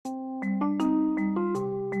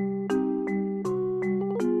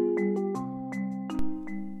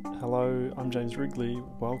Hello, I'm James Wrigley.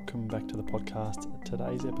 Welcome back to the podcast.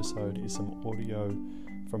 Today's episode is some audio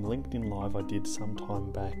from LinkedIn Live I did some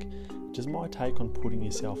time back. Just my take on putting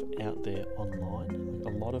yourself out there online. A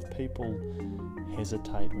lot of people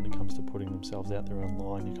hesitate when it comes to putting themselves out there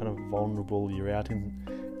online. You're kind of vulnerable. You're out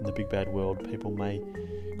in the big bad world. People may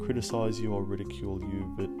criticize you or ridicule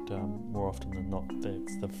you, but more often than not,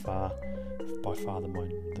 that's by far the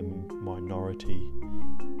minority.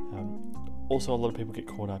 Also, a lot of people get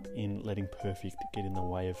caught up in letting perfect get in the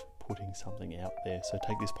way of putting something out there. So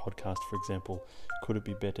take this podcast, for example. Could it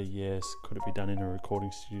be better? Yes. Could it be done in a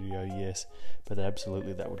recording studio? Yes. But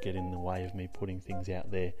absolutely that would get in the way of me putting things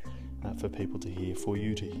out there for people to hear, for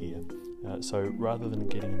you to hear. So rather than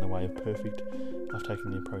getting in the way of perfect, I've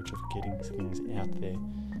taken the approach of getting things out there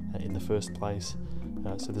in the first place.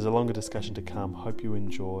 So there's a longer discussion to come. Hope you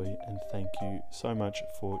enjoy, and thank you so much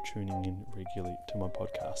for tuning in regularly to my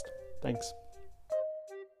podcast. Thanks.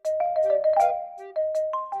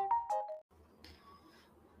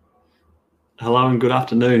 Hello and good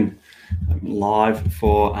afternoon. I'm live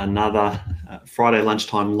for another Friday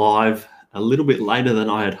lunchtime live. A little bit later than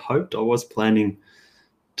I had hoped. I was planning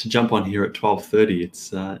to jump on here at 12:30.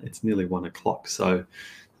 It's nearly 1 o'clock. So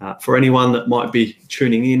for anyone that might be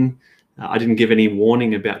tuning in, I didn't give any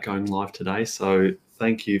warning about going live today. So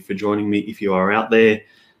thank you for joining me if you are out there.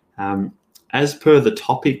 As per the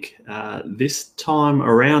topic, this time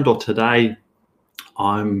around or today,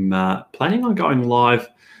 I'm planning on going live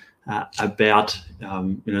about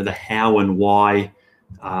the how and why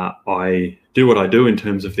I do what I do in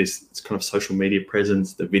terms of this kind of social media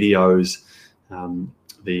presence, the videos,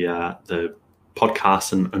 the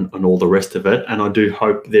podcasts, and all the rest of it. And I do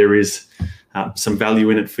hope there is some value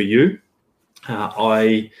in it for you.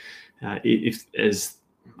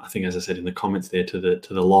 As I said in the comments there to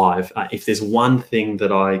the live, if there's one thing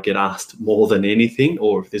that I get asked more than anything,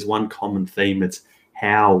 or if there's one common theme, it's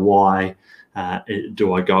how, why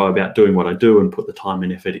do I go about doing what I do and put the time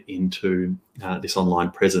and effort into this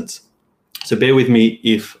online presence. So bear with me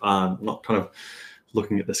if I'm not kind of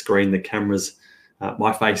looking at the screen. The cameras,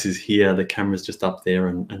 my face is here, the camera's just up there,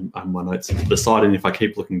 and my notes to the side. And if I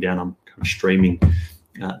keep looking down, I'm kind of streaming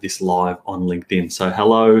this live on LinkedIn. So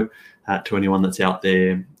hello to anyone that's out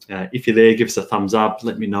there. If you're there, give us a thumbs up.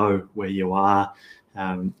 Let me know where you are.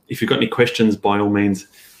 If you've got any questions, by all means,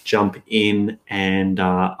 jump in, and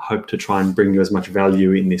hope to try and bring you as much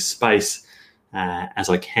value in this space as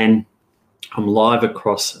I can. I'm live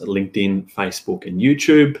across LinkedIn, Facebook, and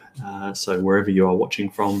YouTube. So wherever you are watching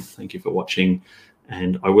from, thank you for watching.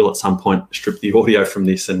 And I will at some point strip the audio from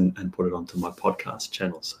this and put it onto my podcast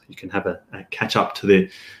channel. So you can have a catch up to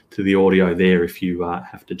the audio there if you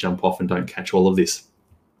have to jump off and don't catch all of this.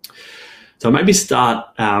 So maybe start,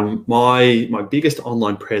 my biggest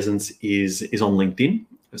online presence is on LinkedIn.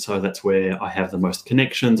 So that's where I have the most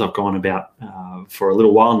connections. I've gone about for a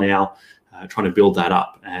little while now trying to build that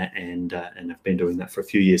up, and I've been doing that for a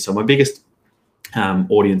few years. So my biggest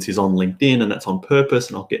audience is on LinkedIn, and that's on purpose,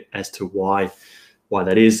 and I'll get as to why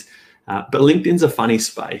that is. But LinkedIn's a funny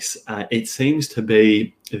space. It seems to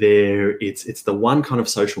be there. It's the one kind of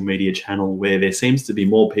social media channel where there seems to be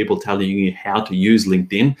more people telling you how to use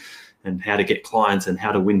LinkedIn and how to get clients and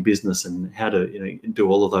how to win business and how to do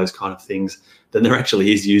all of those kind of things than there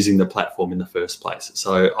actually is using the platform in the first place.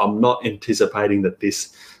 So I'm not anticipating that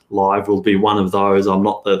this live will be one of those. I'm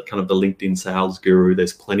not the kind of the LinkedIn sales guru.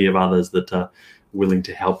 There's plenty of others that are willing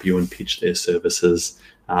to help you and pitch their services.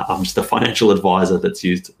 I'm just a financial advisor that's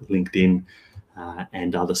used LinkedIn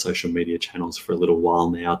and other social media channels for a little while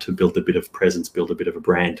now to build a bit of presence, build a bit of a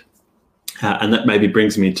brand. And that maybe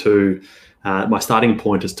brings me to my starting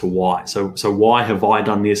point as to why. So why have I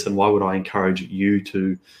done this, and why would I encourage you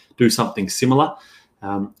to do something similar?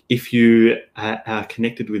 If you are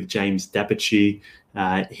connected with James Dapici,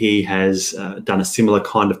 he has done a similar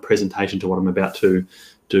kind of presentation to what I'm about to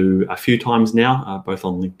do a few times now, both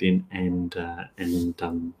on LinkedIn and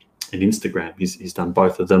Instagram. He's done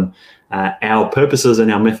both of them. Our purposes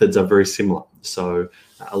and our methods are very similar. So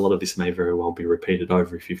a lot of this may very well be repeated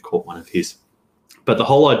over if you've caught one of his. But the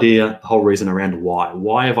whole idea, the whole reason around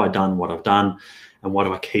why have I done what I've done, and why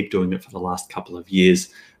do I keep doing it for the last couple of years?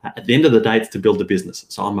 At the end of the day, it's to build a business.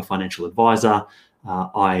 So I'm a financial advisor.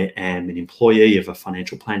 I am an employee of a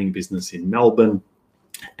financial planning business in Melbourne.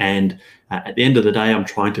 And at the end of the day, I'm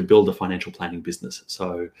trying to build a financial planning business.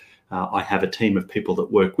 So I have a team of people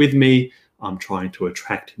that work with me. I'm trying to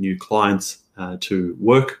attract new clients to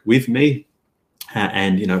work with me.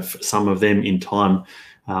 And some of them in time,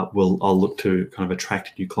 I'll look to kind of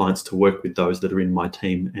attract new clients to work with those that are in my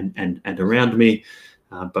team and around me.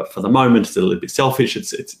 But for the moment, it's a little bit selfish.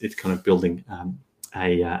 It's kind of building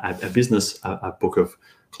a business, a book of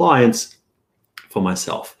clients for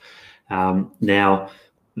myself. Now,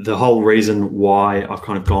 the whole reason why I've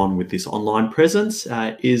kind of gone with this online presence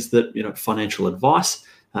is that, financial advice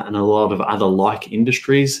and a lot of other like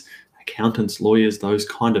industries, accountants, lawyers, those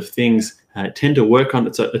kind of things tend to work on,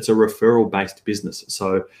 it's a referral-based business.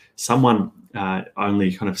 So someone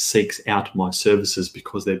only kind of seeks out my services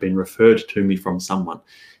because they've been referred to me from someone.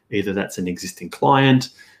 Either that's an existing client,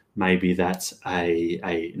 maybe that's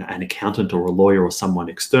an accountant or a lawyer or someone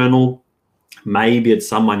external. Maybe it's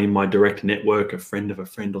someone in my direct network, a friend of a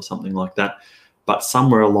friend or something like that. But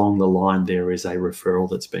somewhere along the line, there is a referral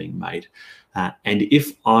that's being made. And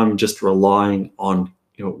if I'm just relying on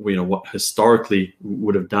what historically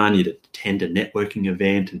would have done, you'd attend a networking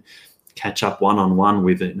event and catch up one-on-one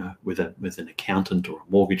with an accountant or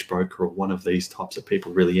a mortgage broker or one of these types of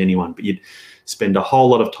people, really anyone, but you'd spend a whole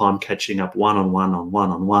lot of time catching up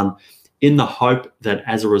one-on-one in the hope that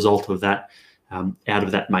as a result of that, out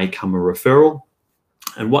of that may come a referral.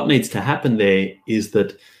 And what needs to happen there is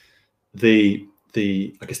that the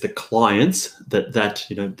clients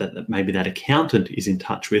that maybe that accountant is in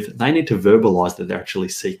touch with, they need to verbalize that they're actually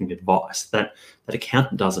seeking advice. That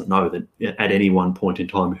accountant doesn't know that at any one point in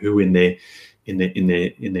time who in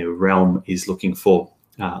their realm is looking for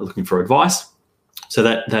advice. So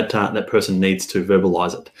that person needs to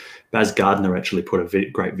verbalize it. Baz Gardner actually put a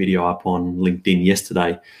great video up on LinkedIn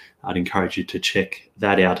yesterday. I'd encourage you to check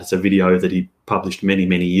that out. It's a video that he published many,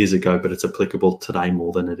 many years ago, but it's applicable today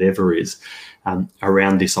more than it ever is,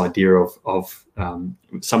 around this idea of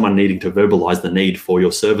someone needing to verbalize the need for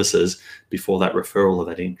your services before that referral or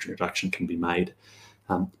that introduction can be made.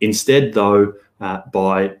 Instead, though,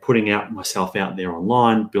 by putting myself out there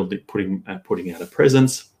online, putting out a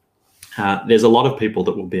presence, there's a lot of people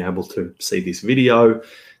that will be able to see this video.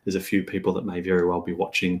 There's a few people that may very well be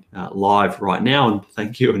watching live right now, and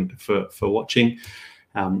thank you for watching.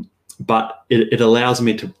 But it allows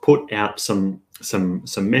me to put out some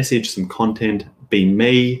message, some content, be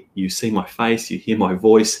me. You see my face, you hear my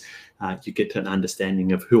voice, you get to an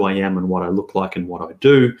understanding of who I am and what I look like and what I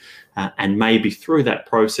do. And maybe through that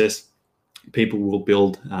process, people will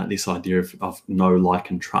build this idea of know, like,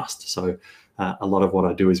 and trust. So a lot of what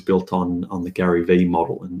I do is built on the Gary Vee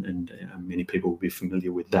model, and many people will be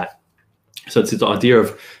familiar with that. So it's this idea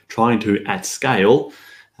of trying to, at scale,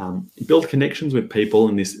 build connections with people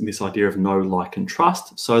in this idea of know, like, and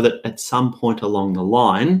trust, so that at some point along the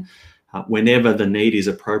line, whenever the need is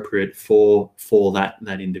appropriate for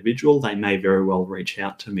that individual, they may very well reach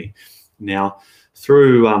out to me. Now,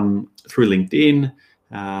 through LinkedIn,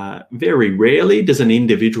 very rarely does an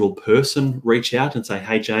individual person reach out and say,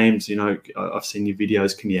 "Hey, James, I've seen your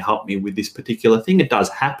videos. Can you help me with this particular thing?" It does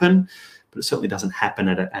happen, but it certainly doesn't happen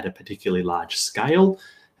at a particularly large scale.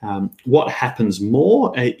 What happens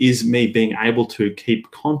more is me being able to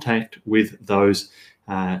keep contact with those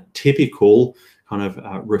typical kind of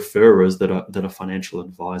referrers that a financial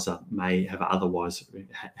advisor may have otherwise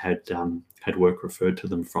had work referred to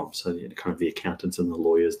them from. So kind of the accountants and the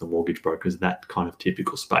lawyers, the mortgage brokers, that kind of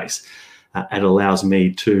typical space. It allows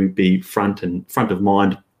me to be front of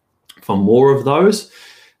mind for more of those.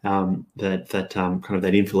 That kind of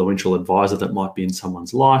that influential advisor that might be in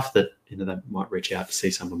someone's life that they might reach out to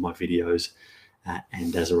see some of my videos,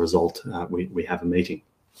 and as a result, we have a meeting.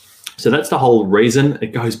 So that's the whole reason.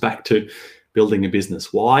 It goes back to building a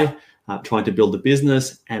business. Why? Trying to build a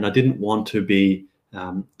business, and I didn't want to be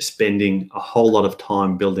spending a whole lot of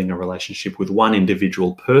time building a relationship with one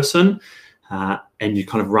individual person, and you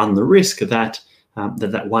kind of run the risk that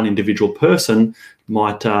that one individual person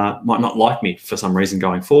might not like me for some reason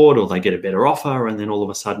going forward, or they get a better offer, and then all of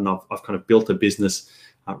a sudden I've kind of built a business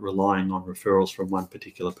relying on referrals from one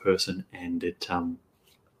particular person, and it's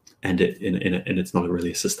not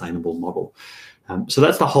really a sustainable model. So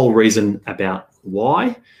that's the whole reason about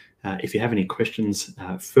why. If you have any questions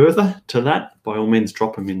further to that, by all means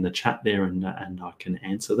drop them in the chat there, and I can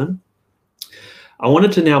answer them. I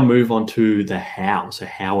wanted to now move on to the how, so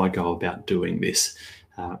how I go about doing this.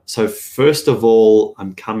 So first of all,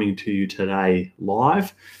 I'm coming to you today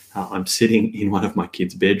live. I'm sitting in one of my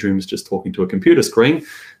kids' bedrooms just talking to a computer screen,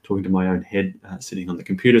 talking to my own head sitting on the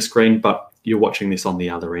computer screen, but you're watching this on the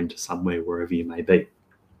other end somewhere, wherever you may be.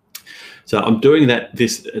 So I'm doing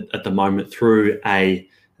this at the moment through a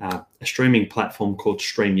streaming platform called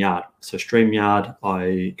StreamYard. So StreamYard,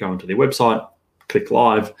 I go onto their website, click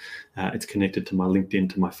live. It's connected to my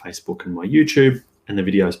LinkedIn, to my Facebook, and my YouTube, and the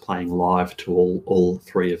video is playing live to all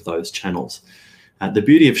three of those channels. The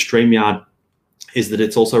beauty of StreamYard is that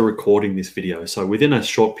it's also recording this video. So within a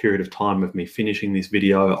short period of time of me finishing this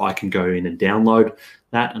video, I can go in and download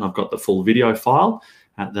that, and I've got the full video file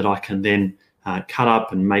that I can then cut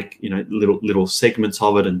up and make little segments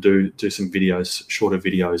of it, and do some videos, shorter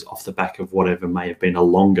videos off the back of whatever may have been a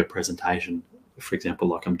longer presentation, for example,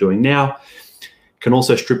 like I'm doing now. Can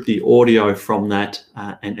also strip the audio from that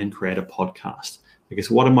and create a podcast. I guess,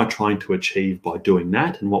 what am I trying to achieve by doing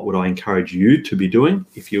that, and what would I encourage you to be doing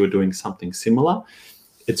if you were doing something similar?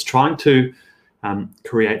 It's trying to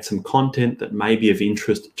create some content that may be of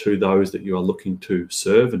interest to those that you are looking to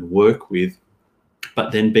serve and work with,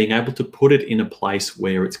 but then being able to put it in a place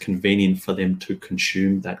where it's convenient for them to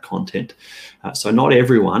consume that content. So not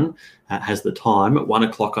everyone has the time at 1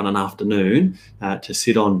 o'clock on an afternoon to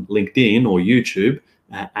sit on LinkedIn or YouTube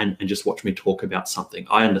and just watch me talk about something.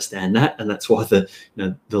 I understand that, and that's why the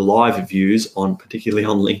live views particularly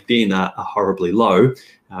on LinkedIn are horribly low,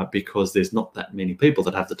 because there's not that many people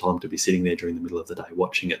that have the time to be sitting there during the middle of the day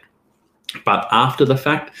watching it. But after the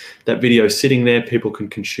fact, that video is sitting there, people can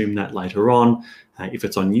consume that later on. If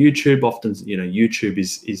it's on YouTube, often YouTube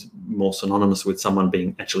is more synonymous with someone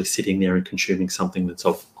being actually sitting there and consuming something that's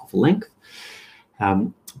of length.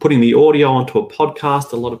 Putting the audio onto a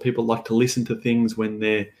podcast, a lot of people like to listen to things when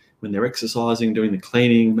they're exercising, doing the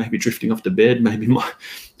cleaning, maybe drifting off to bed.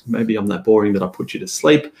 Maybe I'm that boring that I put you to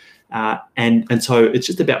sleep. And so it's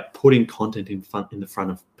just about putting content in the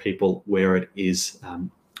front of people where it is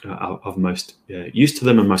of most use to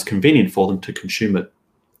them and most convenient for them to consume it.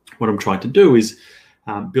 What I'm trying to do is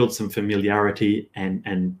build some familiarity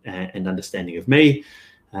and understanding of me.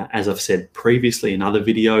 As I've said previously in other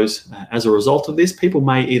videos, as a result of this, people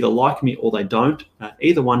may either like me or they don't.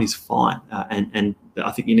 Either one is fine. And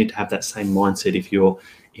I think you need to have that same mindset if you're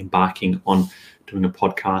embarking on doing a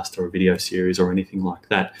podcast or a video series or anything like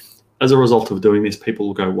that. As a result of doing this, people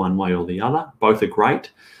will go one way or the other. Both are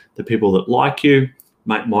great. The people that like you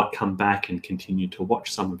might come back and continue to watch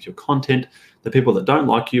some of your content. The people that don't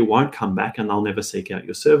like you won't come back, and they'll never seek out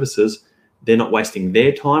your services. They're not wasting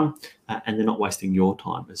their time, and they're not wasting your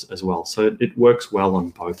time as well. So it works well on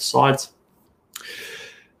both sides.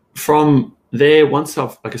 From there, once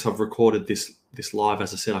I've recorded this live,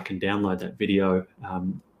 as I said, I can download that video.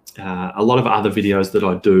 A lot of other videos that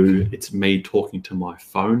I do, it's me talking to my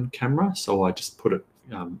phone camera. So I just put it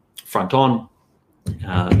front on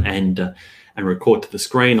and record to the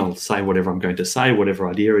screen. I'll say whatever I'm going to say, whatever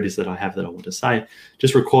idea it is that I have that I want to say.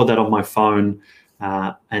 Just record that on my phone,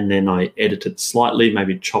 and then I edit it slightly,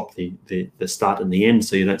 maybe chop the start and the end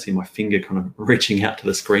so you don't see my finger kind of reaching out to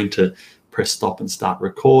the screen to press stop and start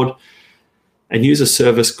record. And use a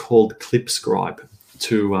service called Clipscribe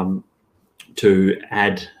to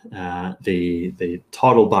add the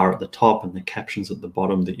title bar at the top and the captions at the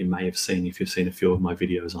bottom that you may have seen if you've seen a few of my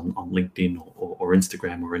videos on LinkedIn or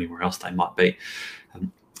Instagram or anywhere else they might be.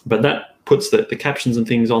 But that puts the captions and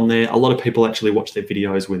things on there. A lot of people actually watch their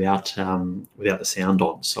videos without the sound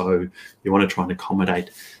on, so you want to try and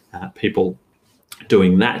accommodate people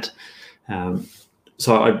doing that.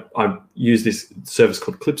 So I use this service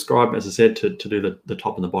called Clipscribe, as I said, to do the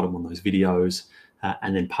top and the bottom on those videos,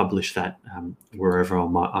 and then publish that wherever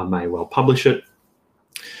I may well publish it.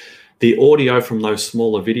 The audio from those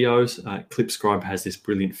smaller videos, Clipscribe has this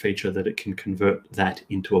brilliant feature that it can convert that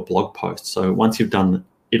into a blog post. So once you've done,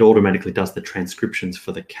 it automatically does the transcriptions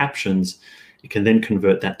for the captions. You can then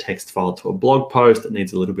convert that text file to a blog post. It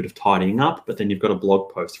needs a little bit of tidying up, but then you've got a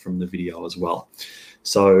blog post from the video as well.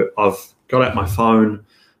 So I've got out my phone,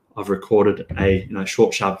 I've recorded a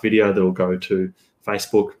short, sharp video that will go to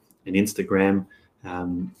Facebook and Instagram,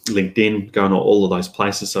 LinkedIn, going to all of those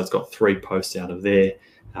places. So it's got 3 posts out of there.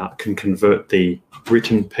 Can convert the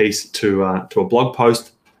written piece to a blog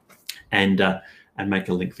post, and make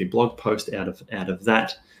a lengthy blog post out of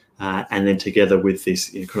that, and then together with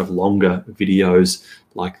this kind of longer videos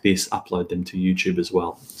like this, upload them to YouTube as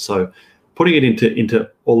well. So putting it into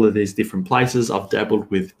all of these different places. I've dabbled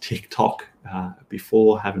with TikTok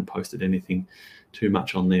before, haven't posted anything too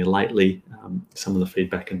much on there lately. Some of the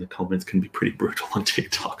feedback in the comments can be pretty brutal on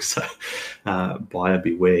TikTok, so buyer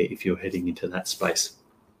beware if you're heading into that space.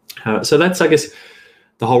 So that's, I guess,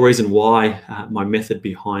 the whole reason why my method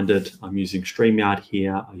behind it. I'm using StreamYard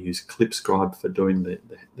here. I use Clipscribe for doing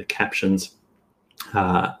the captions.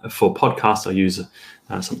 For podcasts, I use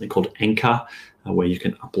something called Anchor, where you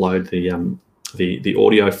can upload the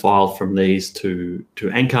audio file from these to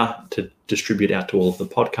Anchor to distribute out to all of the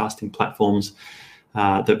podcasting platforms.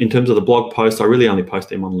 In terms of the blog posts, I really only post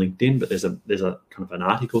them on LinkedIn, but there's a kind of an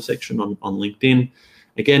article section on LinkedIn.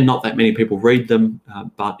 Again, not that many people read them,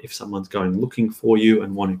 but if someone's going looking for you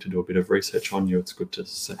and wanting to do a bit of research on you, it's good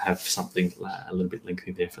to have something a little bit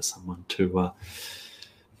lengthy there for someone to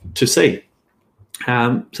see.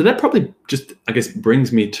 So that probably just, I guess,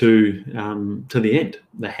 brings me to the end,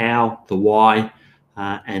 the how, the why,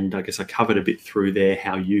 and I guess I covered a bit through there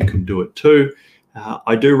how you can do it too.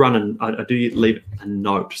 I do leave a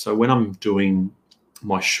note. So when I'm doing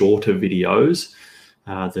my shorter videos,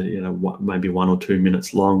 that maybe 1 or 2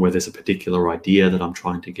 minutes long, where there's a particular idea that I'm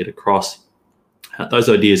trying to get across, those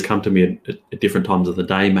ideas come to me at different times of the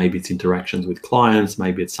day. Maybe it's interactions with clients,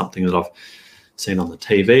 maybe it's something that I've seen on the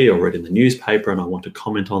TV or read in the newspaper and I want to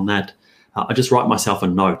comment on that. I just write myself a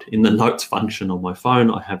note. In the notes function on my phone,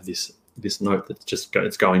 I have this note that's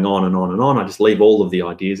it's going on and on and on. I just leave all of the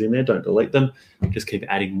ideas in there, don't delete them, just keep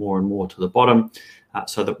adding more and more to the bottom,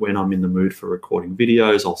 so that when I'm in the mood for recording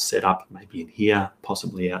videos, I'll set up maybe in here,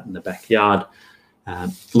 possibly out in the backyard,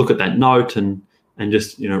 look at that note and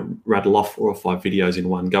just rattle off 4 or 5 videos in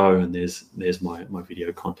one go, and there's my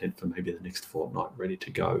video content for maybe the next fortnight ready to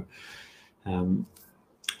go.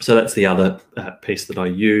 So that's the other piece that I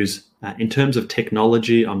use. In terms of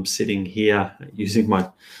technology, I'm sitting here using my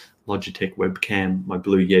Logitech webcam, my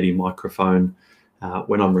Blue Yeti microphone.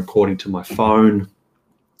 When I'm recording to my phone,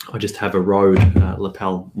 I just have a Rode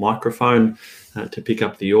lapel microphone to pick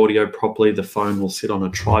up the audio properly. The phone will sit on a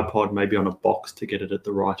tripod, maybe on a box to get it at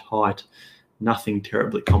the right height. Nothing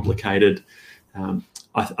terribly complicated.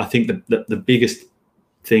 I think the biggest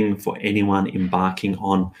thing for anyone embarking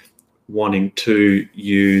on wanting to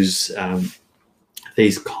use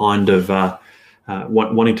these kind of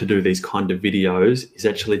wanting to do these kind of videos is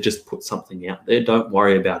actually just put something out there. Don't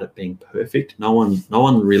worry about it being perfect. No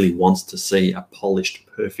one really wants to see a polished,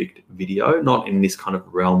 perfect video, not in this kind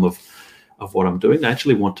of realm of what I'm doing. They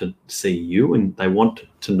actually want to see you, and they want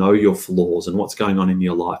to know your flaws and what's going on in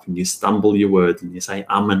your life, and you stumble your words and you say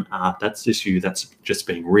and that's just you, that's just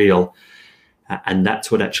being real. And that's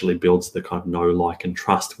what actually builds the kind of know, like, and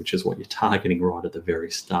trust, which is what you're targeting right at the very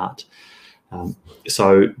start.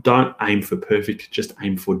 So don't aim for perfect, just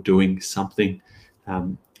aim for doing something.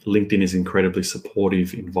 LinkedIn is an incredibly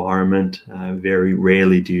supportive environment. Very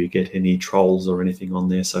rarely do you get any trolls or anything on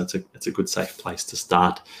there. So it's a good, safe place to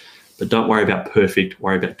start. But don't worry about perfect,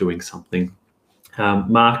 worry about doing something.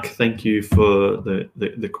 Mark, thank you for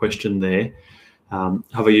the question there.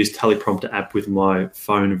 Have I used Teleprompter app with my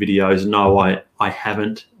phone videos? No, I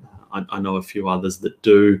haven't. I know a few others that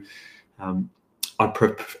do. I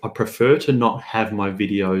prefer to not have my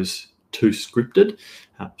videos too scripted,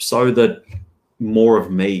 so that more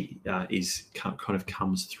of me is kind of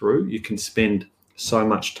comes through. You can spend so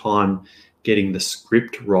much time getting the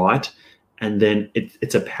script right, and then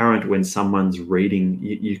it's apparent when someone's reading.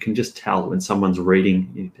 You can just tell when someone's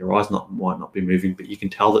reading. Their eyes might not be moving, but you can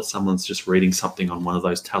tell that someone's just reading something on one of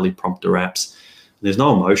those teleprompter apps. There's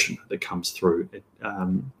no emotion that comes through.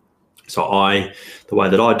 So the way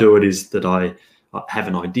that I do it is that I have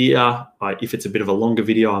an idea. If it's a bit of a longer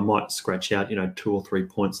video, I might scratch out 2 or 3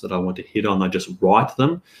 points that I want to hit on. I just write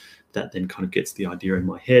them. That then kind of gets the idea in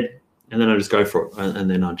my head, and then I just go for it, and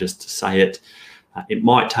then I just say it. It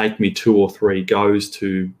might take me 2 or 3 goes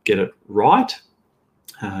to get it right,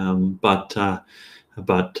 but I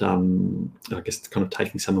guess kind of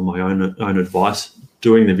taking some of my own advice,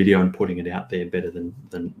 doing the video and putting it out there better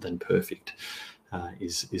than perfect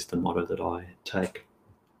is the motto that I take.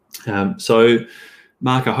 So,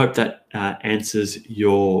 Mark, I hope that answers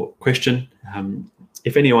your question.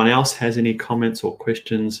 If anyone else has any comments or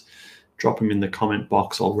questions, drop them in the comment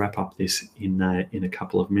box. I'll wrap up this in a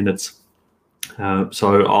couple of minutes.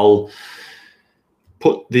 So I'll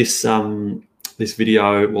put this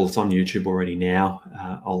video. Well, it's on YouTube already now.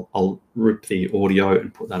 I'll rip the audio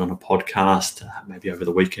and put that on a podcast. Maybe over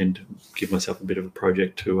the weekend, give myself a bit of a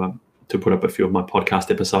project to put up a few of my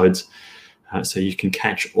podcast episodes. So you can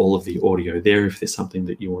catch all of the audio there if there's something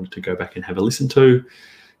that you wanted to go back and have a listen to.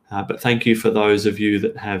 But thank you for those of you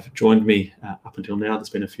that have joined me up until now. There's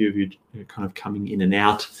been a few of you kind of coming in and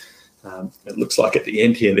out. It looks like at the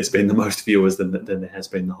end here there's been the most viewers than there has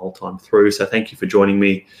been the whole time through. So thank you for joining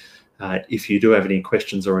me. If you do have any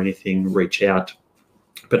questions or anything, reach out.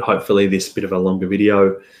 But hopefully this bit of a longer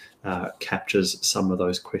video captures some of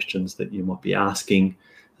those questions that you might be asking.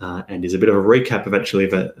 And is a bit of a recap of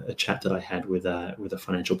a chat that I had with a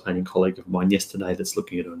financial planning colleague of mine yesterday that's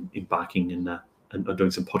looking at embarking and doing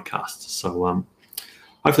some podcasts. So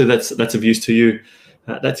hopefully that's of use to you.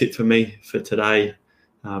 That's it for me for today.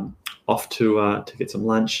 Off to get some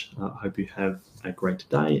lunch. I hope you have a great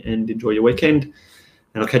day and enjoy your weekend.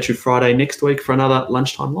 And I'll catch you Friday next week for another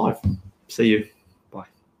Lunchtime Live. See you.